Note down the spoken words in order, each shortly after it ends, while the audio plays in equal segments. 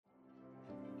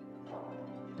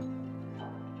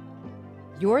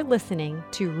You're listening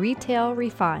to Retail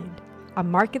Refined, a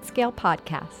market scale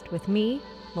podcast with me,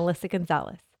 Melissa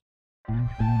Gonzalez.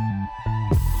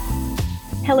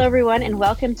 Hello, everyone, and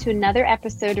welcome to another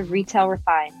episode of Retail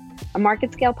Refined, a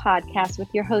market scale podcast with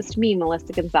your host, me,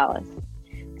 Melissa Gonzalez.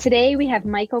 Today, we have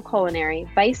Michael Culinary,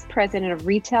 Vice President of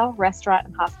Retail, Restaurant,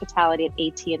 and Hospitality at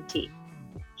AT&T.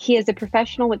 He is a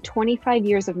professional with 25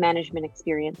 years of management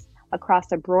experience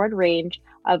across a broad range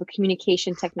of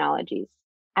communication technologies.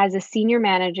 As a senior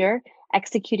manager,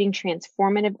 executing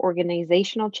transformative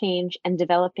organizational change and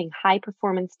developing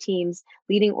high-performance teams,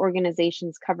 leading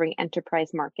organizations covering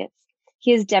enterprise markets.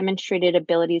 He has demonstrated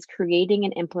abilities creating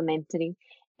and implementing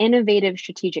innovative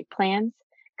strategic plans,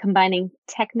 combining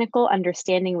technical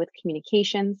understanding with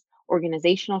communications,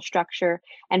 organizational structure,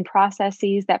 and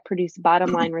processes that produce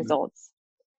bottom-line results.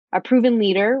 A proven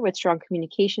leader with strong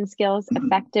communication skills,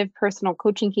 effective personal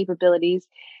coaching capabilities,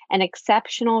 and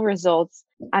exceptional results,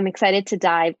 I'm excited to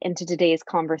dive into today's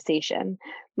conversation.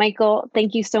 Michael,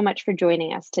 thank you so much for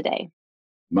joining us today.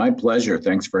 My pleasure.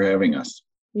 Thanks for having us.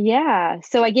 Yeah,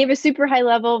 so I gave a super high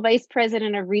level Vice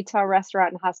President of Retail,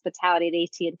 Restaurant, and Hospitality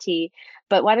at AT&T,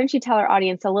 but why don't you tell our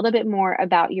audience a little bit more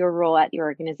about your role at your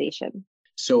organization?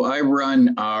 So I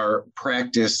run our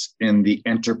practice in the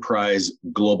enterprise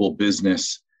global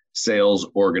business sales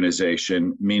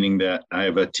organization, meaning that I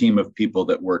have a team of people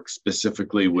that work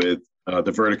specifically with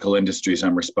the vertical industries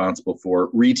I'm responsible for.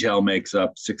 Retail makes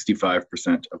up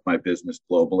 65% of my business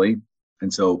globally.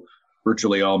 And so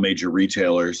virtually all major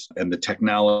retailers and the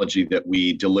technology that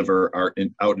we deliver are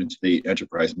out into the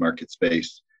enterprise market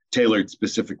space, tailored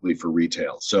specifically for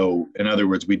retail. So in other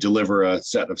words, we deliver a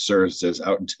set of services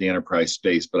out into the enterprise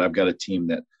space, but I've got a team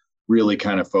that really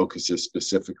kind of focuses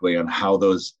specifically on how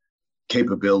those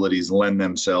capabilities lend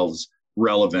themselves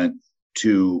relevant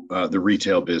to the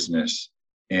retail business.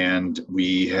 And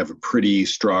we have a pretty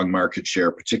strong market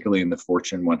share, particularly in the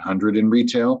Fortune 100 in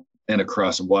retail and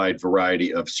across a wide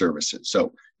variety of services.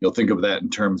 So you'll think of that in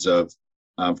terms of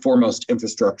foremost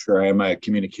infrastructure. I am a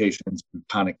communications and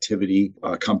connectivity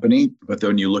company, but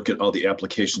then you look at all the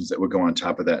applications that would go on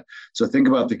top of that. So think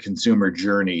about the consumer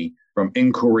journey from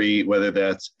inquiry, whether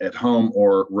that's at home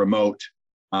or remote,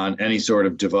 on any sort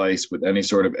of device with any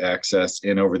sort of access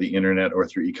in over the internet or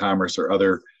through e-commerce or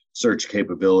other search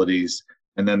capabilities.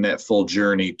 And then that full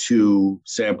journey to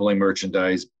sampling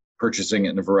merchandise, purchasing it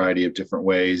in a variety of different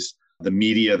ways, the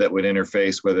media that would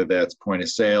interface, whether that's point of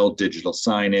sale, digital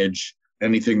signage,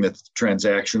 anything that's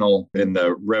transactional in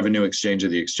the revenue exchange or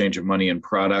the exchange of money and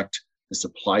product, the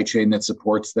supply chain that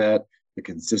supports that, the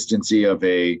consistency of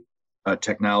a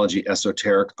technology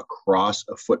esoteric across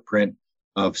a footprint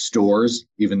of stores,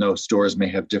 even though stores may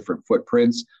have different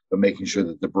footprints, but making sure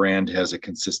that the brand has a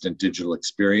consistent digital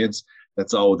experience.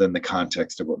 That's all within the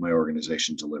context of what my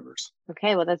organization delivers.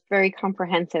 Okay, well, that's very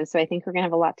comprehensive. So I think we're going to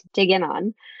have a lot to dig in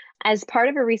on. As part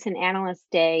of a recent analyst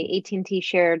day, AT&T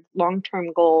shared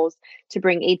long-term goals to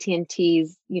bring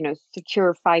AT&T's,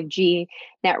 secure 5G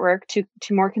network to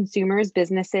more consumers,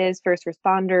 businesses, first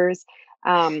responders,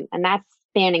 and that's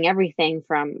spanning everything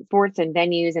from sports and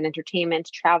venues and entertainment,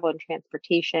 travel and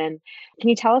transportation. Can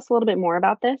you tell us a little bit more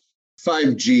about this?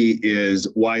 5G is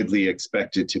widely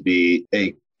expected to be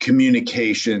a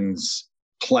communications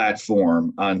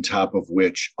platform on top of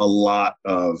which a lot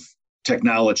of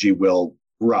technology will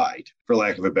ride, for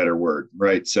lack of a better word,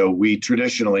 right? So we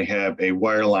traditionally have a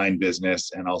wireline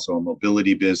business and also a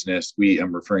mobility business.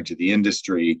 I'm referring to the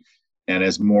industry. And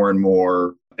as more and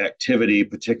more activity,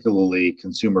 particularly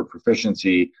consumer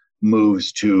proficiency,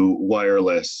 moves to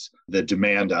wireless, the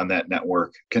demand on that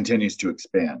network continues to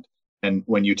expand. And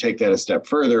when you take that a step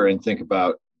further and think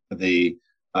about the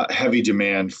heavy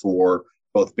demand for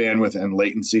both bandwidth and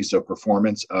latency, so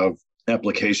performance of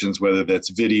applications, whether that's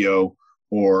video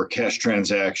or cash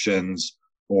transactions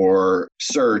or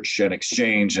search and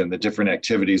exchange and the different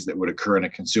activities that would occur in a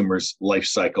consumer's life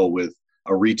cycle with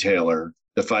a retailer,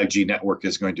 the 5G network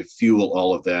is going to fuel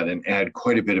all of that and add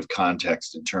quite a bit of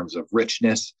context in terms of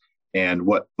richness and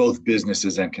what both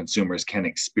businesses and consumers can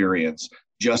experience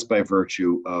just by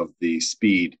virtue of the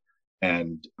speed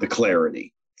and the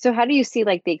clarity. So how do you see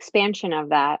the expansion of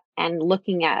that and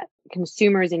looking at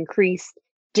consumers' increased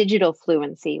digital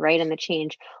fluency, right, and the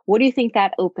change? What do you think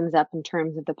that opens up in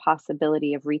terms of the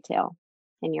possibility of retail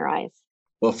in your eyes?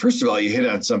 Well, first of all, you hit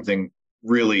on something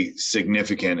really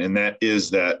significant, and that is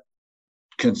that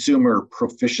consumer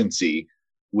proficiency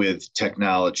with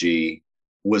technology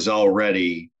was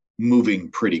already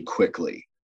moving pretty quickly.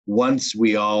 Once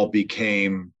we all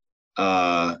became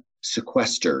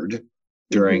sequestered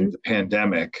during the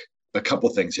pandemic, a couple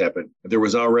things happened. There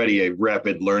was already a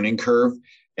rapid learning curve,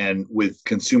 and with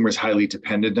consumers highly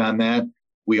dependent on that,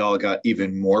 we all got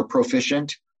even more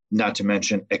proficient, not to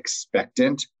mention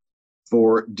expectant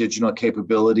for digital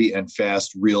capability and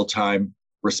fast real-time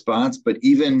response, but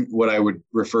even what I would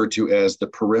refer to as the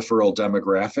peripheral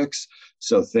demographics.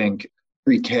 So think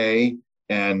pre-K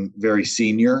and very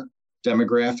senior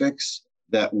demographics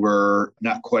that were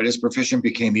not quite as proficient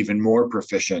became even more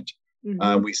proficient.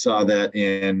 We saw that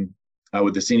in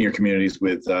with the senior communities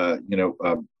with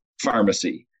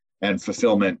pharmacy and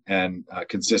fulfillment and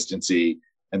consistency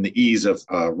and the ease of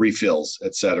refills,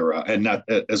 et cetera, and not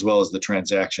as well as the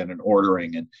transaction and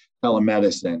ordering and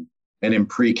telemedicine. And in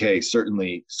pre-K,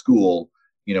 certainly school,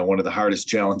 one of the hardest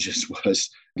challenges was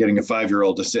getting a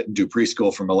 5-year-old to sit and do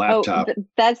preschool from a laptop.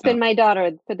 That's been my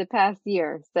daughter for the past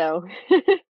year. So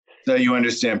So you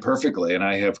understand perfectly. And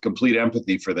I have complete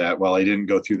empathy for that. While I didn't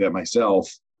go through that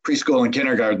myself, preschool and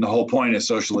kindergarten, the whole point is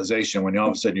socialization. When all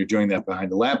of a sudden you're doing that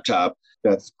behind a laptop,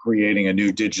 that's creating a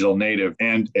new digital native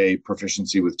and a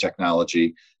proficiency with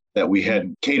technology that we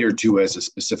hadn't catered to as a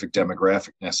specific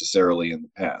demographic necessarily in the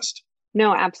past.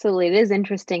 No, absolutely. It is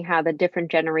interesting how the different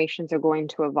generations are going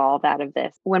to evolve out of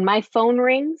this. When my phone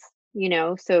rings,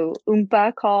 so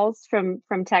Oompa calls from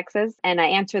Texas and I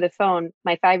answer the phone,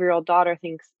 my 5-year-old daughter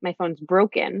thinks my phone's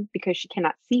broken because she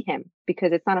cannot see him,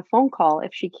 because it's not a phone call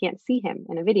if she can't see him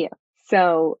in a video.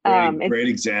 So great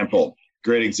example.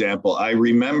 Great example. I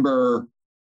remember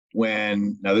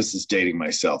now this is dating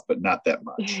myself, but not that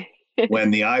much,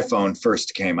 when the iPhone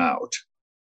first came out.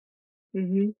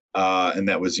 And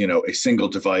that was, a single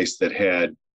device that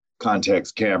had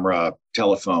contacts, camera,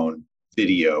 telephone,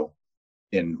 video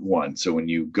in one. So when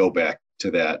you go back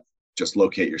to that, just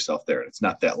locate yourself there. And it's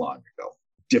not that long ago.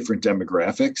 Different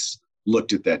demographics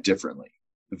looked at that differently.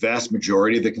 The vast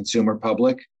majority of the consumer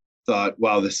public thought,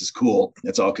 wow, this is cool.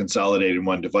 It's all consolidated in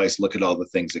one device. Look at all the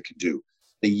things it can do.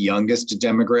 The youngest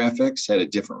demographics had a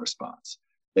different response.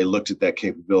 They looked at that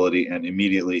capability and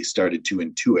immediately started to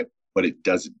intuit what it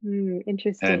doesn't.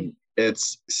 Interesting. And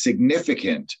it's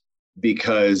significant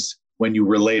because when you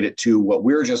relate it to what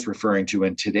we're just referring to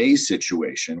in today's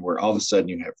situation, where all of a sudden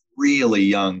you have really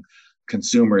young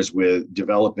consumers with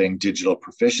developing digital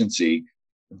proficiency,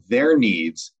 their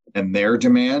needs and their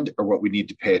demand are what we need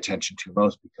to pay attention to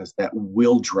most, because that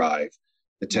will drive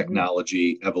the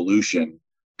technology evolution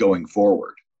going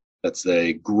forward. That's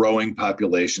a growing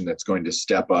population that's going to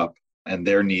step up, and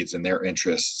their needs and their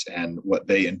interests and what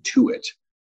they intuit,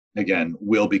 again,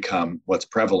 will become what's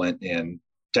prevalent in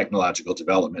technological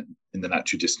development in the not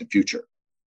too distant future.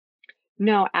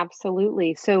 No,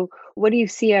 absolutely. So what do you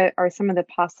see are some of the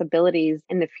possibilities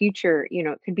in the future?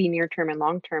 It could be near term and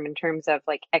long term in terms of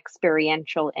like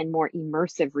experiential and more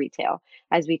immersive retail,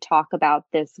 as we talk about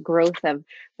this growth of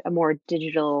a more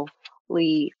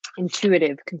digitally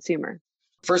intuitive consumer.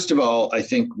 First of all, I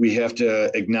think we have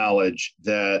to acknowledge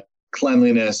that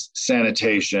cleanliness,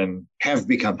 sanitation have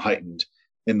become heightened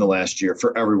in the last year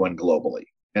for everyone globally.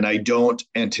 And I don't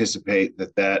anticipate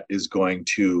that is going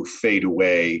to fade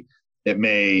away. It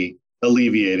may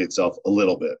alleviate itself a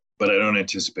little bit, but I don't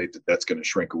anticipate that that's going to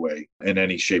shrink away in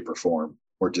any shape or form,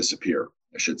 or disappear,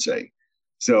 I should say.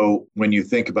 So when you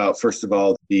think about, first of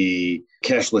all, the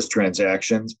cashless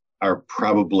transactions are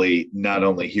probably not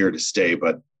only here to stay,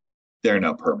 but they're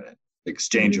now permanent.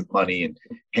 Exchange of money and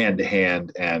hand to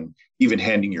hand, and even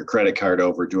handing your credit card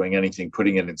over, doing anything,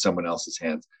 putting it in someone else's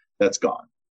hands, that's gone.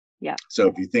 Yeah. So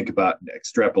if you think about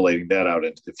extrapolating that out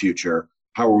into the future,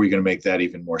 how are we going to make that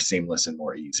even more seamless and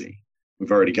more easy?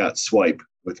 We've already got Swipe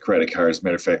with credit cards.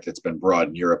 Matter of fact, it's been broad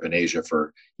in Europe and Asia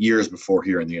for years before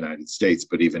here in the United States,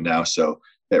 but even now, so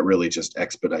that really just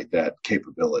expedite that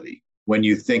capability. When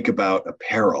you think about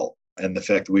apparel and the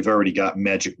fact that we've already got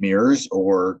magic mirrors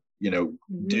or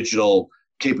digital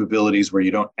capabilities where you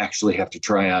don't actually have to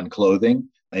try on clothing,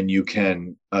 and you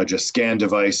can just scan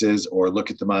devices or look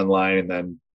at them online and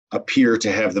then appear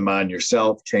to have them on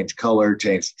yourself, change color,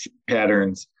 change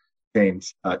patterns,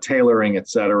 change tailoring, et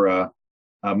cetera,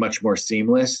 much more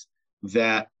seamless.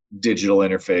 That digital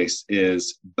interface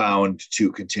is bound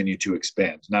to continue to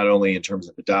expand, not only in terms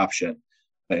of adoption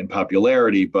and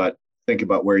popularity, but think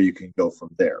about where you can go from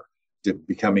there to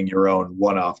becoming your own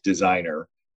one-off designer,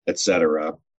 et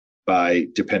cetera, by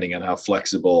depending on how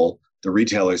flexible the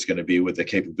retailer is going to be with the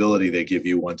capability they give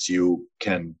you once you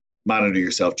can monitor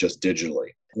yourself just digitally.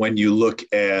 When you look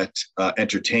at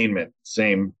entertainment,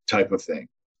 same type of thing.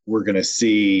 We're going to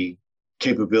see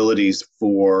capabilities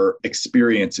for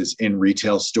experiences in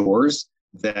retail stores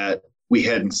that we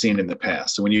hadn't seen in the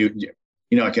past. So when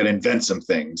I could invent some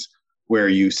things where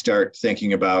you start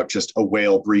thinking about just a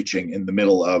whale breaching in the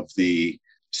middle of the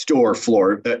store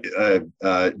floor,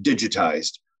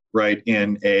 digitized, right,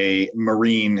 in a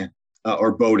marine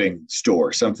or boating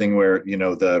store, something where,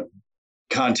 the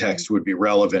context would be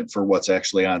relevant for what's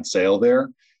actually on sale there,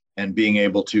 and being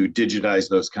able to digitize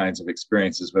those kinds of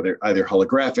experiences, whether either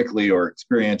holographically or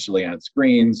experientially on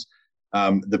screens.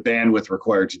 The bandwidth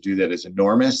required to do that is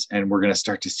enormous, and we're going to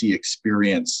start to see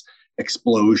experience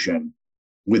explosion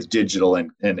with digital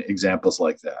and examples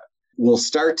like that. We'll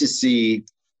start to see,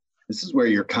 this is where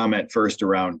your comment first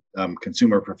around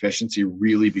consumer proficiency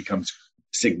really becomes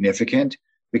significant,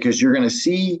 because you're going to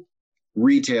see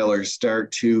retailers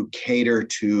start to cater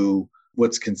to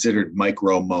what's considered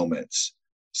micro moments.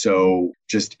 So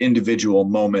just individual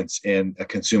moments in a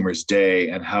consumer's day,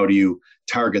 and how do you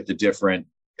target the different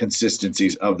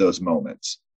consistencies of those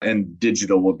moments. And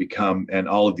digital will become, and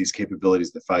all of these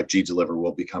capabilities that 5G deliver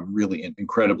will become really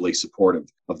incredibly supportive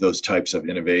of those types of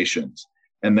innovations.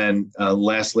 And then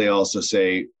lastly, I'll also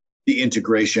say the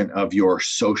integration of your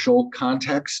social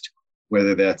context,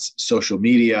 whether that's social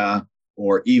media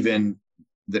or even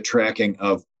the tracking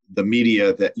of the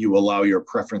media that you allow your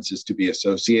preferences to be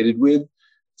associated with.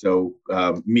 So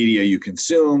media you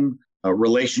consume,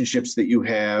 relationships that you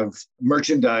have,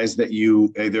 merchandise that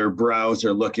you either browse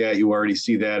or look at. You already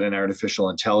see that in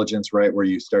artificial intelligence, right? Where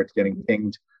you start getting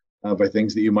pinged by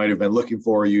things that you might have been looking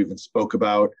for, or you even spoke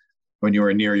about when you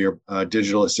were near your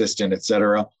digital assistant, et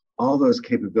cetera. All those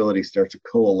capabilities start to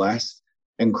coalesce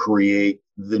and create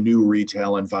the new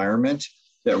retail environment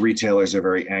that retailers are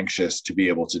very anxious to be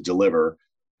able to deliver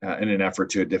in an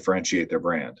effort to differentiate their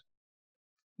brand.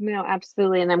 No,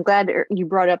 absolutely. And I'm glad you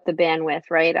brought up the bandwidth,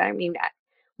 right? I mean,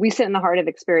 we sit in the heart of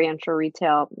experiential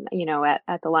retail,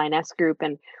 at the Lioness Group,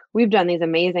 and we've done these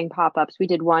amazing pop-ups. We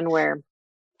did one where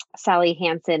Sally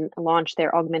Hansen launched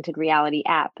their augmented reality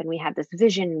app, and we had this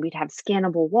vision, we'd have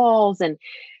scannable walls, and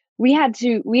we had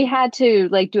to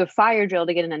like do a fire drill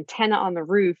to get an antenna on the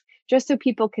roof just so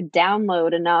people could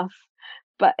download enough,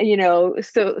 but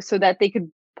so that they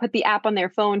could put the app on their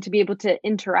phone to be able to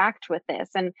interact with this.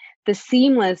 And the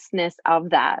seamlessness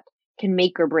of that can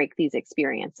make or break these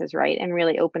experiences, right? And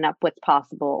really open up what's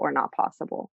possible or not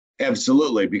possible.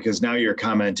 Absolutely, because now you're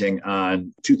commenting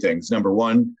on two things. Number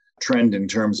one, trend in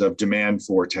terms of demand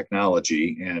for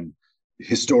technology. And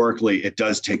historically, it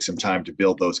does take some time to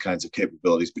build those kinds of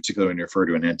capabilities, particularly when you refer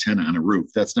to an antenna on a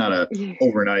roof. That's not an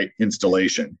overnight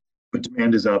installation, but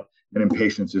demand is up and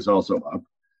impatience is also up.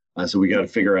 So we got to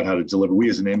figure out how to deliver. We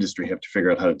as an industry have to figure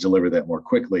out how to deliver that more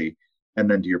quickly. And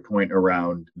then to your point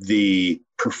around the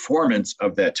performance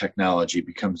of that technology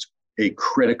becomes a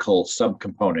critical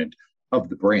subcomponent of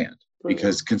the brand,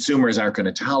 because consumers aren't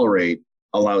going to tolerate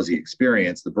a lousy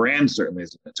experience. The brand certainly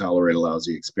isn't going to tolerate a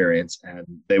lousy experience, and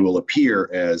they will appear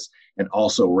as an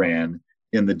also ran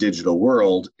in the digital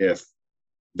world if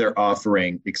they're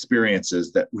offering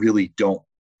experiences that really don't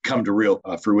come to real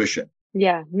fruition.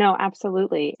 Yeah, no,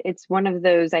 absolutely. It's one of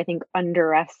those, I think,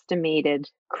 underestimated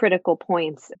critical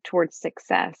points towards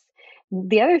success.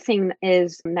 The other thing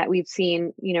is that we've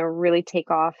seen, really take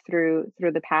off through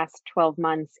the past 12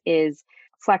 months is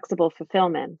flexible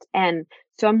fulfillment. And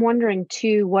so I'm wondering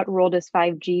too, what role does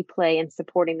 5G play in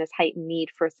supporting this heightened need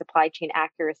for supply chain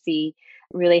accuracy,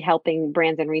 really helping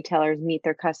brands and retailers meet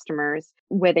their customers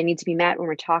where they need to be met when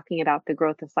we're talking about the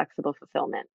growth of flexible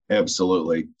fulfillment?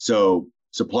 Absolutely. So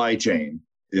supply chain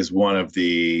is one of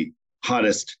the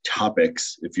hottest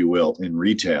topics, if you will, in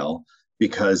retail,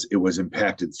 because it was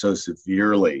impacted so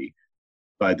severely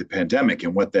by the pandemic.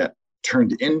 And what that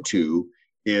turned into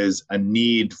is a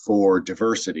need for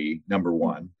diversity, number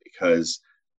one, because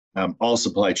all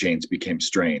supply chains became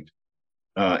strained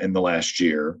in the last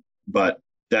year, but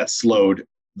that slowed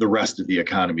the rest of the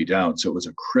economy down. So it was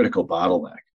a critical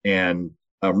bottleneck. And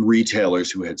retailers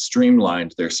who had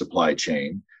streamlined their supply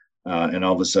chain and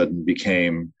all of a sudden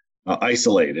became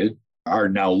isolated are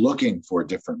now looking for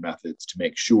different methods to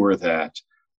make sure that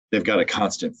they've got a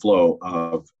constant flow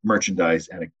of merchandise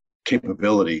and a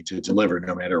capability to deliver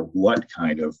no matter what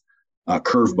kind of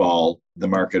curveball the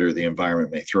market or the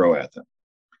environment may throw at them.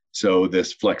 So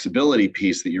this flexibility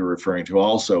piece that you're referring to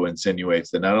also insinuates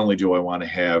that not only do I want to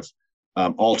have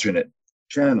alternate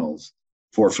channels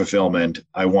for fulfillment,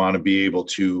 I want to be able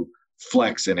to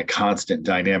flex in a constant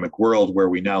dynamic world where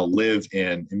we now live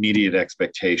in immediate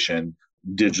expectation,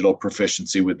 digital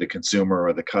proficiency with the consumer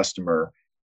or the customer,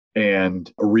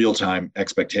 and real-time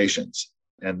expectations.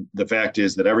 And the fact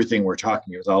is that everything we're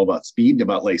talking is all about speed and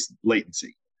about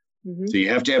latency. Mm-hmm. So you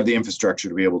have to have the infrastructure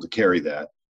to be able to carry that.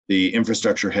 The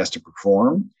infrastructure has to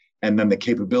perform, and then the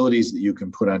capabilities that you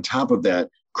can put on top of that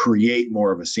create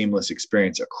more of a seamless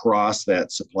experience across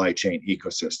that supply chain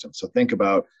ecosystem. So think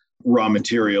about raw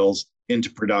materials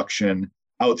into production,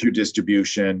 out through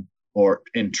distribution, or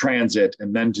in transit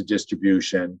and then to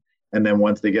distribution, And then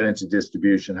once they get into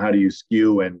distribution, how do you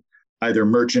SKU and either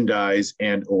merchandise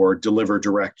and or deliver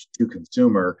direct to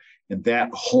consumer? And that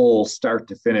whole start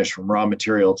to finish from raw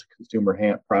material to consumer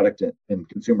hand product in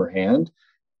consumer hand,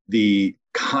 the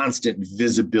constant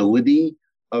visibility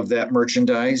of that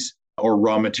merchandise or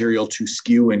raw material to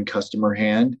SKU in customer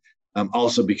hand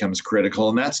also becomes critical.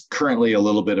 And that's currently a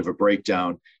little bit of a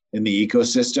breakdown in the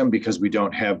ecosystem because we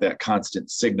don't have that constant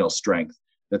signal strength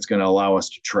that's going to allow us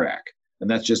to track. And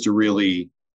that's just a really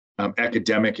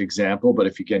academic example. But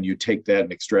if you take that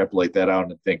and extrapolate that out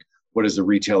and think, what is the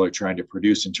retailer trying to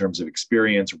produce in terms of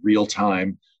experience,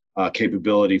 real-time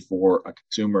capability for a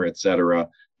consumer, et cetera,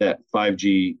 that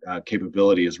 5G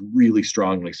capability is really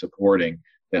strongly supporting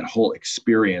that whole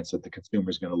experience that the consumer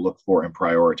is going to look for and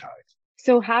prioritize.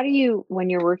 So how do you, when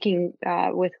you're working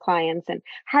with clients, and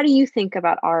how do you think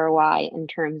about ROI in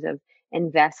terms of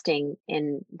investing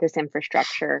in this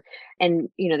infrastructure? And,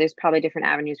 there's probably different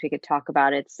avenues we could talk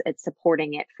about. It's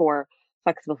supporting it for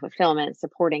flexible fulfillment,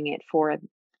 supporting it for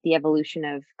the evolution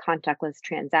of contactless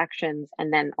transactions,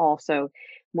 and then also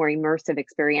more immersive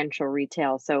experiential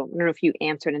retail. So I don't know if you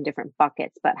answered in different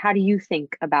buckets, but how do you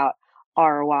think about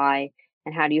ROI?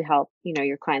 And how do you help,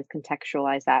 your clients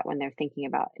contextualize that when they're thinking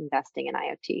about investing in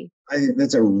IoT? I think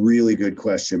that's a really good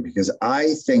question because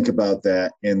I think about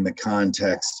that in the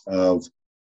context of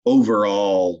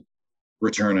overall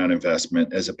return on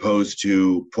investment as opposed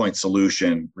to point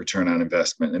solution return on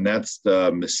investment. And that's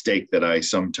the mistake that I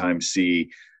sometimes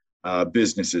see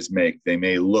businesses make. They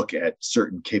may look at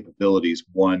certain capabilities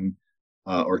one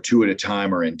or two at a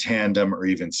time or in tandem or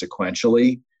even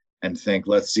sequentially and think,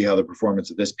 let's see how the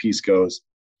performance of this piece goes,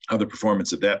 how the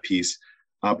performance of that piece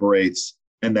operates,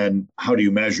 and then how do you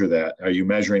measure that? Are you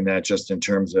measuring that just in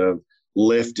terms of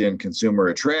lift in consumer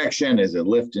attraction? Is it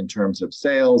lift in terms of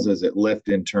sales? Is it lift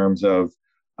in terms of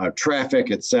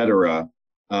traffic, et cetera?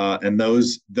 And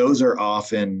those are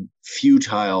often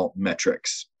futile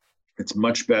metrics. It's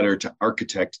much better to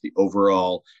architect the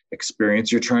overall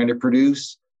experience you're trying to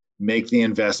produce, make the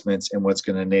investments in what's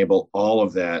going to enable all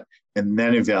of that, and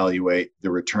then evaluate the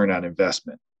return on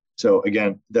investment. So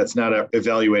again, that's not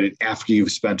evaluated after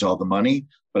you've spent all the money,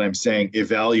 but I'm saying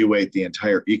evaluate the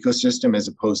entire ecosystem as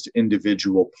opposed to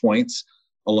individual points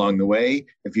along the way.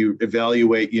 If you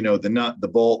evaluate, the nut, the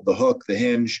bolt, the hook, the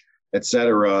hinge, et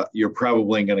cetera, you're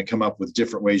probably going to come up with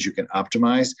different ways you can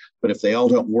optimize. But if they all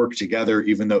don't work together,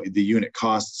 even though the unit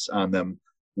costs on them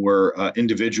were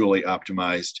individually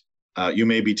optimized, you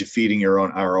may be defeating your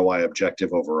own ROI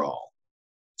objective overall.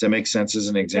 Does that make sense as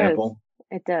an example?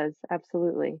 It does.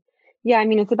 Absolutely. Yeah. I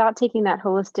mean, it's about taking that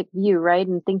holistic view, right?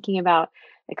 And thinking about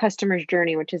a customer's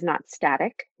journey, which is not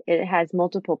static. It has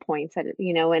multiple points that,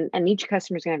 and each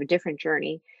customer is going to have a different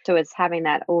journey. So it's having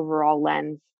that overall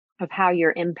lens of how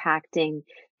you're impacting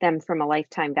them from a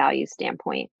lifetime value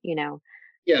standpoint,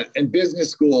 Yeah. And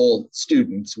business school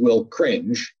students will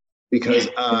cringe because,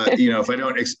 if I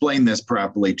don't explain this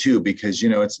properly too, because,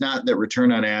 it's not that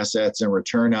return on assets and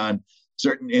return on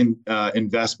certain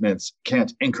investments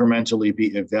can't incrementally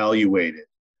be evaluated.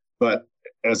 But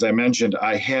as I mentioned,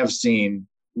 I have seen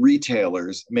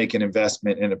retailers make an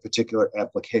investment in a particular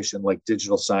application like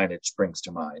digital signage springs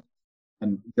to mind,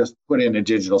 and just put in a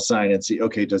digital sign and see,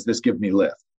 okay, does this give me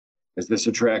lift? Is this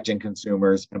attracting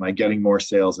consumers? Am I getting more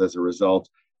sales as a result?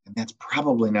 And that's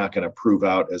probably not going to prove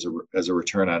out as a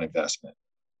return on investment.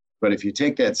 But if you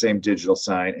take that same digital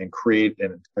sign and create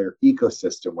an entire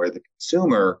ecosystem where the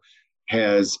consumer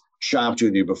has shopped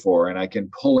with you before, and I can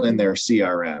pull in their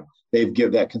CRM.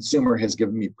 That consumer has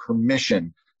given me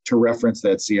permission to reference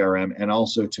that CRM and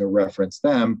also to reference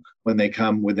them when they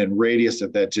come within radius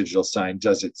of that digital sign.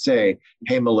 Does it say,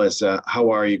 hey, Melissa, how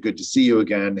are you? Good to see you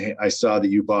again. Hey, I saw that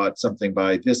you bought something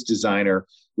by this designer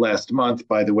last month.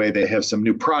 By the way, they have some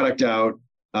new product out,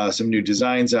 some new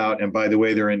designs out. And by the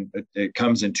way, it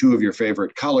comes in 2 of your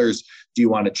favorite colors. Do you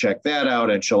want to check that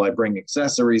out? And shall I bring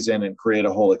accessories in and create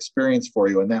a whole experience for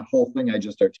you? And that whole thing I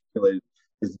just articulated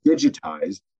is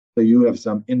digitized. So you have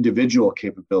some individual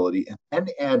capability, and then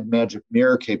add magic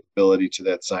mirror capability to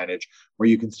that signage where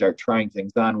you can start trying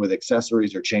things on with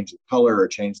accessories or change the color or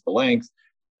change the length,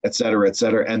 et cetera,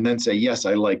 and then say, yes,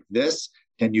 I like this.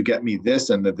 Can you get me this?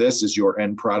 And this is your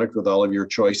end product with all of your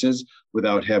choices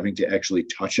without having to actually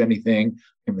touch anything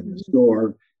in the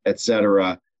store, et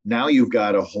cetera. Now you've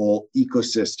got a whole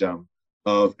ecosystem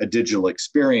of a digital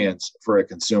experience for a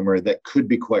consumer that could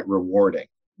be quite rewarding.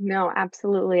 No,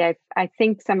 absolutely. I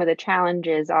think some of the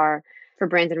challenges are for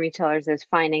brands and retailers is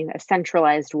finding a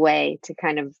centralized way to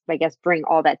kind of, I guess, bring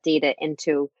all that data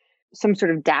into some sort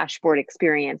of dashboard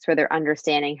experience where they're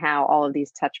understanding how all of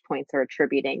these touch points are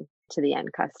attributing to the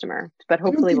end customer. But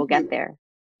hopefully we'll get there.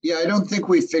 Yeah, I don't think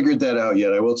we figured that out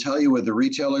yet. I will tell you with the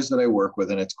retailers that I work with,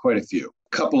 and it's quite a few,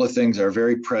 a couple of things are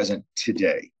very present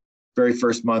today. Very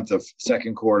first month of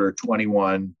second quarter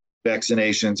 21,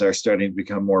 vaccinations are starting to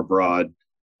become more broad.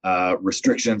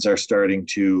 Restrictions are starting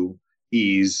to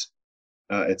ease,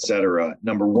 et cetera.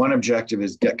 Number one objective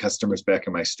is get customers back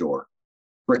in my store.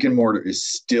 Brick and mortar is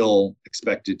still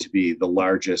expected to be the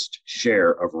largest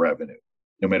share of revenue.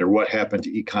 No matter what happened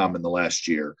to e-com in the last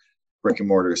year, brick and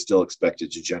mortar is still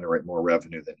expected to generate more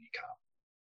revenue than e-com.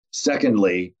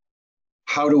 Secondly,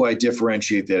 how do I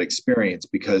differentiate that experience?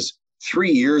 Because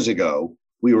 3 years ago,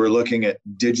 we were looking at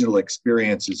digital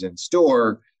experiences in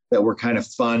store that were kind of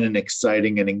fun and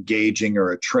exciting and engaging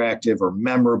or attractive or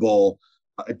memorable,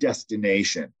 a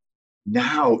destination.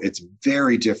 Now it's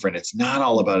very different. It's not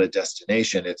all about a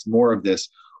destination. It's more of this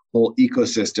whole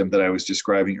ecosystem that I was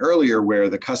describing earlier, where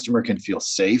the customer can feel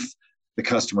safe, the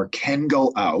customer can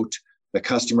go out, the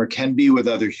customer can be with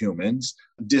other humans.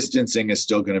 Distancing is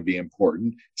still going to be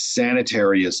important.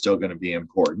 Sanitary is still going to be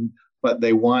important, but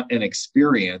they want an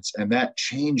experience, and that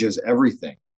changes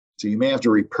everything. So you may have to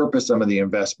repurpose some of the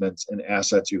investments and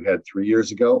assets you had 3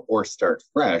 years ago or start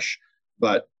fresh,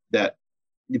 but that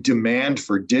demand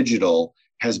for digital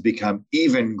has become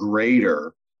even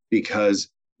greater because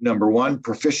number one,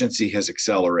 proficiency has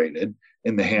accelerated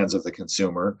in the hands of the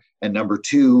consumer. And number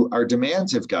two, our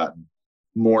demands have gotten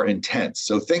more intense.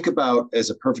 So think about, as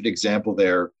a perfect example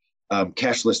there,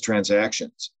 cashless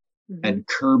transactions and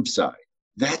curbside.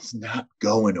 That's not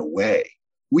going away.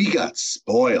 We got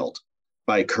spoiled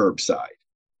by curbside.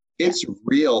 It's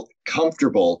real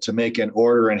comfortable to make an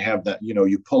order and have that,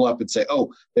 you pull up and say,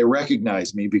 oh, they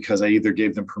recognize me because I either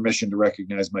gave them permission to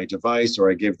recognize my device or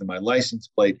I gave them my license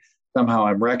plate. Somehow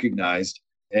I'm recognized.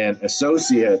 An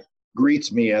associate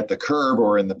greets me at the curb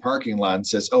or in the parking lot and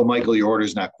says, oh, Michael, your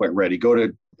order's not quite ready. Go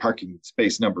to parking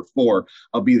space number 4.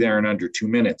 I'll be there in under 2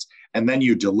 minutes. And then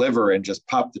you deliver and just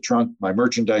pop the trunk. My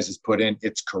merchandise is put in.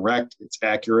 It's correct. It's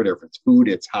accurate. Or if it's food,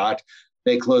 it's hot.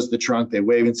 They close the trunk, they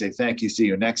wave and say, thank you, see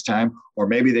you next time. Or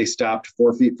maybe they stopped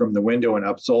 4 feet from the window and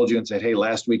upsold you and said, hey,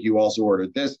 last week you also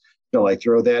ordered this. Shall I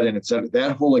throw that in, et cetera?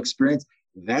 That whole experience,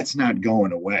 that's not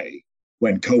going away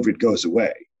when COVID goes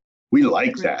away. We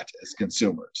like that as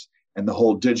consumers. And the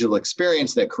whole digital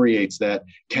experience that creates that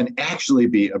can actually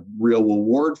be a real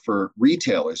reward for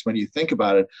retailers. When you think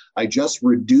about it, I just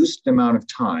reduced the amount of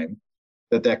time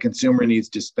that consumer needs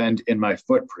to spend in my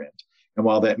footprint. And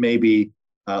while that may be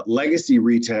legacy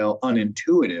retail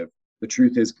unintuitive, the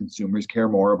truth is consumers care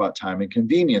more about time and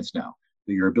convenience now.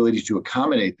 So your ability to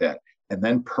accommodate that and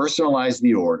then personalize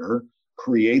the order,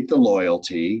 create the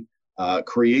loyalty,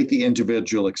 create the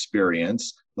individual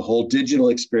experience, the whole digital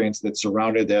experience that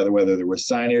surrounded that, whether there was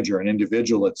signage or an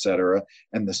individual, et cetera,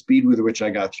 and the speed with which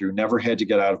I got through, never had to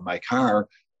get out of my car,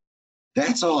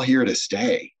 that's all here to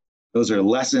stay. Those are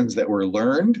lessons that were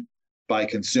learned by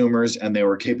consumers, and they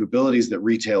were capabilities that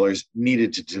retailers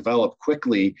needed to develop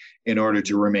quickly in order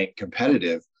to remain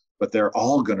competitive, but they're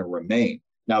all going to remain.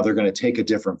 Now they're going to take a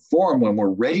different form when we're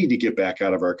ready to get back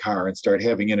out of our car and start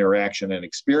having interaction and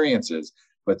experiences,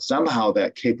 but somehow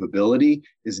that capability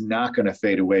is not going to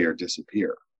fade away or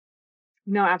disappear.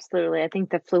 No, absolutely. I think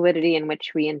the fluidity in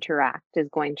which we interact is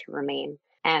going to remain,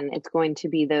 and it's going to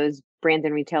be those brands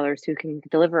and retailers who can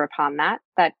deliver upon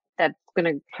that's going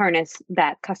to harness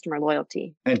that customer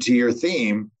loyalty. And to your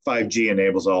theme, 5G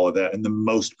enables all of that in the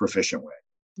most proficient way,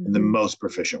 in the most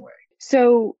proficient way.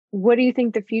 So what do you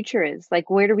think the future is? Like,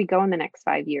 where do we go in the next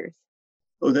 5 years?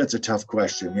 Oh, that's a tough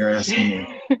question. You're asking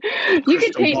me you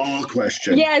could paint ball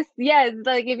question. Yes.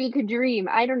 Like if you could dream,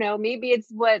 I don't know. Maybe it's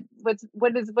what does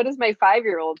my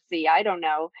 5-year-old see? I don't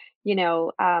know.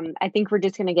 I think we're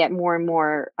just going to get more and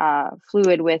more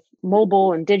fluid with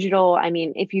mobile and digital. I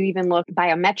mean, if you even look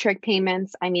biometric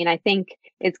payments, I think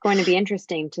it's going to be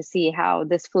interesting to see how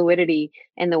this fluidity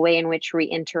and the way in which we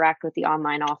interact with the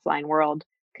online offline world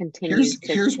continues.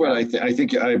 Here's what I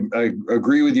think I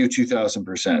agree with you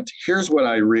 2000%. Here's what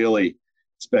I really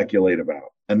speculate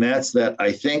about. And that's that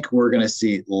I think we're going to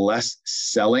see less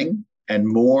selling and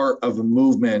more of a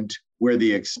movement where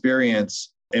the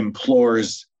experience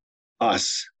implores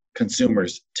us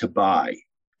consumers to buy.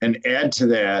 And add to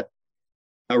that,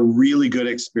 a really good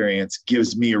experience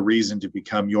gives me a reason to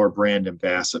become your brand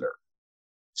ambassador.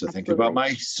 So Think about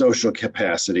my social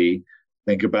capacity.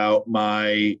 Think about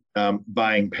my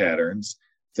buying patterns.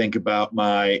 Think about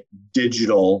my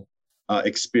digital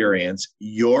experience,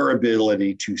 your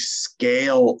ability to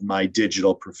scale my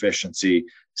digital proficiency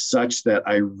such that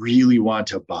I really want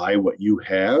to buy what you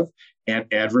have and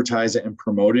advertise it and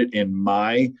promote it in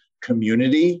my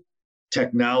community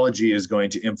technology is going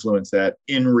to influence that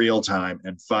in real time,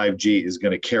 and 5G is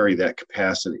going to carry that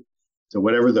capacity. So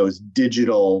whatever those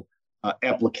digital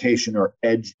application or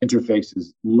edge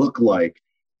interfaces look like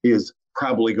is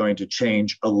probably going to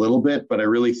change a little bit, but I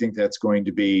really think that's going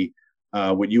to be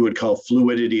what you would call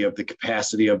fluidity of the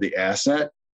capacity of the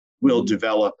asset will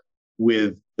develop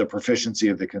with the proficiency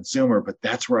of the consumer. But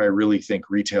that's where I really think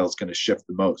retail is going to shift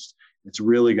the most. It's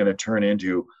really going to turn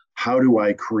into, how do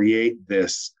I create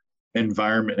this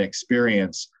environment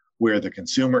experience where the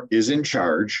consumer is in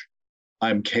charge?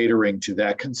 I'm catering to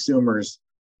that consumer's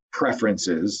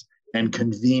preferences and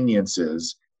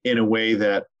conveniences in a way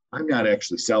that I'm not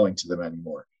actually selling to them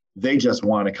anymore. They just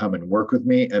want to come and work with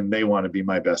me, and they want to be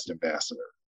my best ambassador.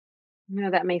 No,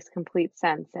 that makes complete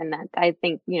sense. And that, I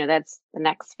think, that's the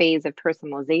next phase of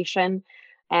personalization.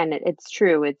 And it's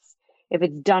true. If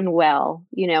it's done well,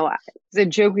 the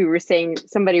joke we were saying,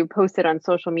 somebody posted on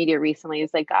social media recently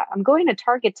is like, I'm going to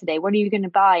Target today. What are you going to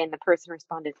buy? And the person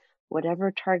responded,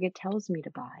 whatever Target tells me to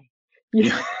buy.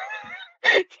 Yeah.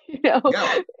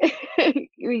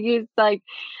 It's like,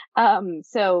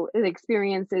 so the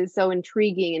experience is so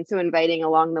intriguing and so inviting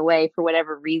along the way for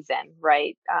whatever reason,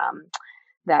 right?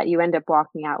 That you end up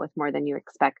walking out with more than you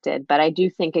expected. But I do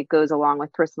think it goes along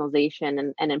with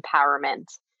personalization and empowerment.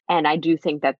 And I do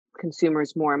think that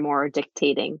consumers more and more are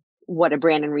dictating what a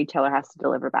brand and retailer has to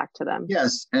deliver back to them.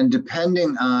 Yes. And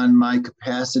depending on my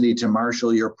capacity to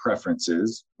marshal your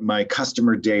preferences, my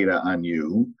customer data on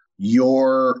you,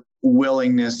 your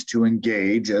willingness to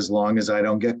engage as long as I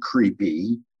don't get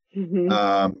creepy.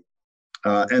 And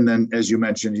then, as you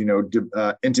mentioned,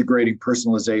 integrating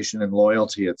personalization and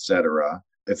loyalty, et cetera.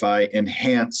 If I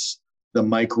enhance the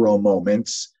micro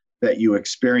moments that you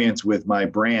experience with my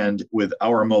brand, with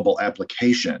our mobile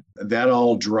application, that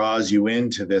all draws you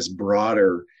into this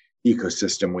broader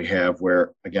ecosystem we have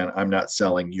where, again, I'm not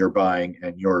selling, you're buying,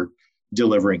 and you're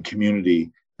delivering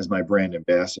community as my brand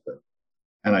ambassador.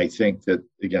 And I think that,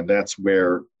 again, that's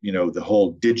where, the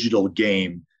whole digital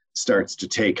game starts to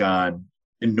take on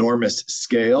enormous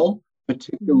scale,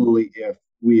 particularly if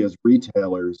we as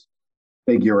retailers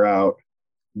figure out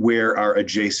where our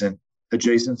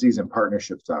adjacencies and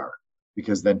partnerships are,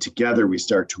 because then together we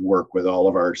start to work with all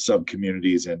of our sub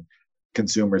communities and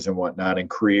consumers and whatnot and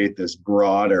create this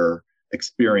broader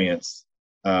experience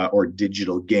or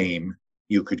digital game,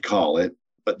 you could call it.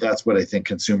 But that's what I think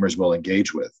consumers will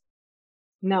engage with.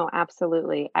 No,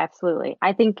 absolutely. Absolutely.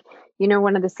 I think,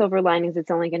 one of the silver linings, it's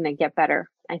only going to get better.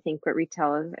 I think what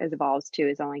retail as evolves to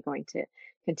is only going to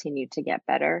continue to get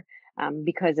better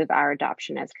because of our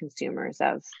adoption as consumers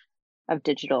of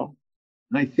digital.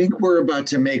 I think we're about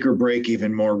to make or break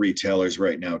even more retailers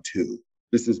right now, too.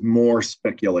 This is more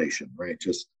speculation, right?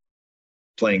 Just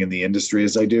playing in the industry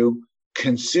as I do.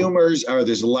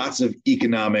 There's lots of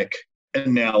economic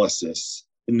analysis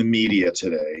in the media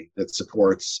today that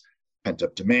supports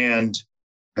pent-up demand,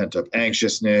 pent-up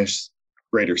anxiousness,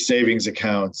 greater savings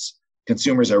accounts.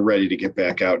 Consumers are ready to get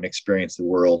back out and experience the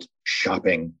world,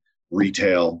 shopping,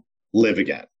 retail, live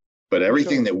again. But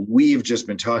everything that we've just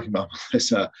been talking about,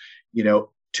 Melissa,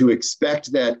 to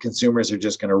expect that consumers are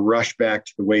just going to rush back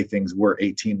to the way things were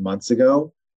 18 months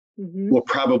ago will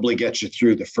probably get you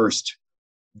through the first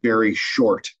very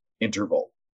short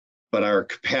interval. But our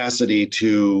capacity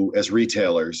to, as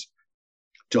retailers,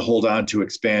 to hold on to,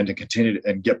 expand, and continue to,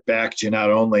 and get back to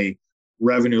not only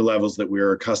revenue levels that we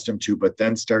are accustomed to, but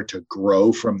then start to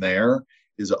grow from there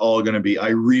is all going to be,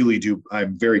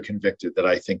 I'm very convicted that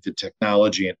I think the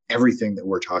technology and everything that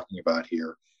we're talking about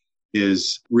here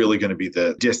is really going to be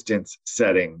the distance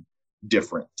setting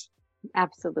difference.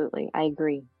 Absolutely. I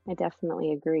agree. I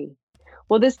definitely agree.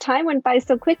 Well, this time went by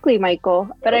so quickly, Michael,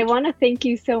 but I want to thank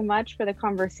you so much for the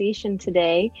conversation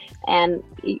today. And,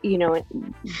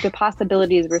 the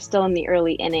possibilities, we're still in the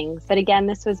early innings. But again,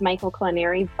 this was Michael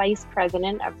Culinary, Vice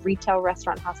President of Retail,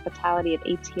 Restaurant, Hospitality at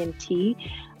AT&T.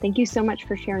 Thank you so much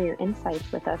for sharing your insights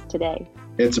with us today.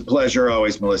 It's a pleasure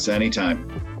always, Melissa, anytime.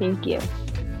 Thank you.